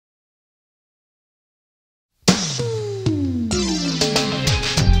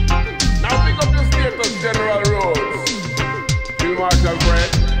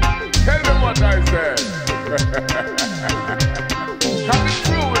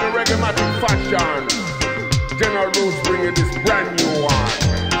General Roots bring you this brand new one.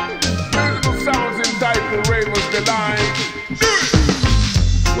 Musical sounds entitled Raver's Delight.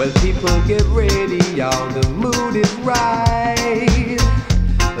 Well, people get ready, y'all, the mood is right.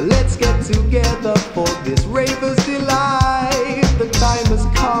 Let's get together for this Raver's Delight. The time has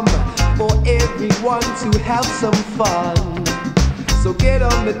come for everyone to have some fun. So get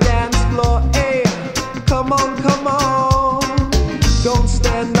on the dance floor, hey, come on, come on. Don't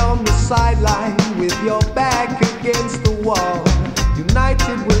stand on the sideline with your back against the wall.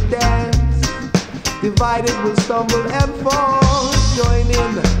 United we'll dance, divided we'll stumble and fall. Join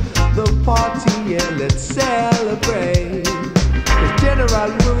in the party and let's celebrate. The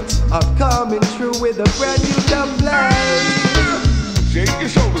General Roots are coming through with a brand new dub play. Shake your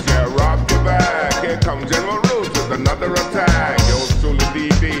shoulders, yeah, rock your back. Here comes General Roots with another attack. Yo, Sula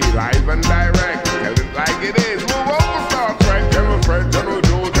DD, live and direct. Tell it like it is. Move over, Star Trek. General Fred, General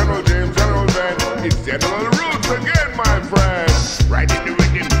Joe, General James, General Ben. It's General Roots again, my friend. Right in the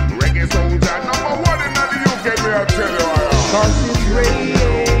rhythm, reggae songs are number one in the UK, me I tell you. Cause it's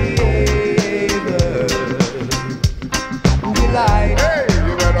Raver Delight. Hey,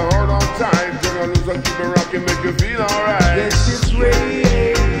 you better hold on tight. General Roots will keep it rocking, make you feel alright. Yes, it's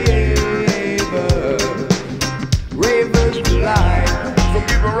Raver's Delight. So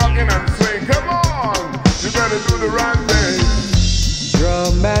keep it rocking and swing, come on. You better do the right thing.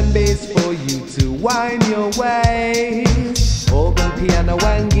 Drum and bass for you to wind your way. Organ, piano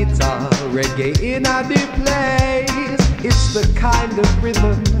and guitar, reggae in a deep place. It's the kind of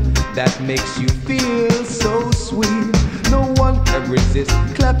rhythm that makes you feel so sweet. No one can resist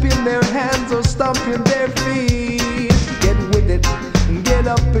clapping their hands or stomping their feet. Get with it, get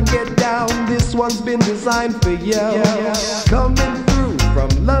up and get down. This one's been designed for you. Coming through from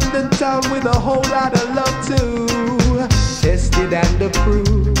London town with a whole lot of love too. Tested and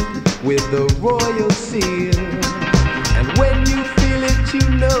approved with the royal seal. And when you feel it, you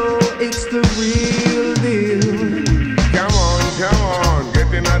know it's the real deal. Come on,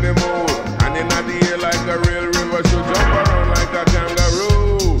 get in the mood. And in the air like a real river. So jump around like a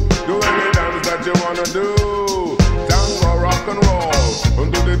kangaroo. Do any dance that you wanna do. Tango, rock and roll,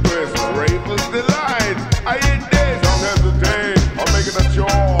 undo the twist. Raver's Delight. I hate this, don't hesitate. I'll make it a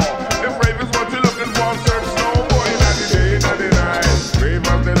chore. If rave is what you're looking for, search no boy in the day, in the night.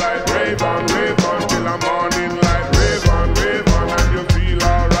 Raver's Delight, rave on till the morning light. Rave on, and you feel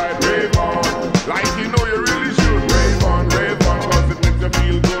alright. Rave on, like you know you really should. Rave on, cause it makes you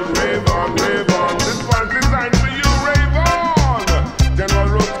feel good. Rave on, this one's designed for you. Rave on, General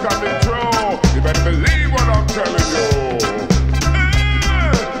Roots coming through. You better believe what I'm telling you.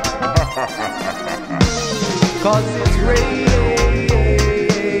 Cause it's Raver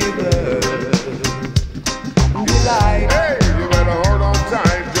Delight. Hey, you better hold on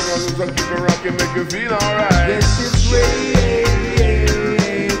tight. General Roots will keep it rocking, make you feel alright. Yes, it's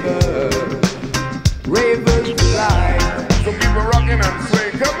Raver's Delight. So keep it rocking and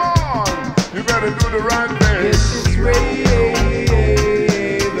swing. Come on, you better do the right thing. Yes, it's Raver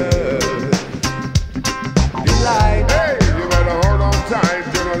Delight. Hey, you better hold on tight.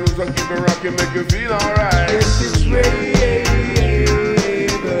 General Roots will keep it rocking, make you feel alright.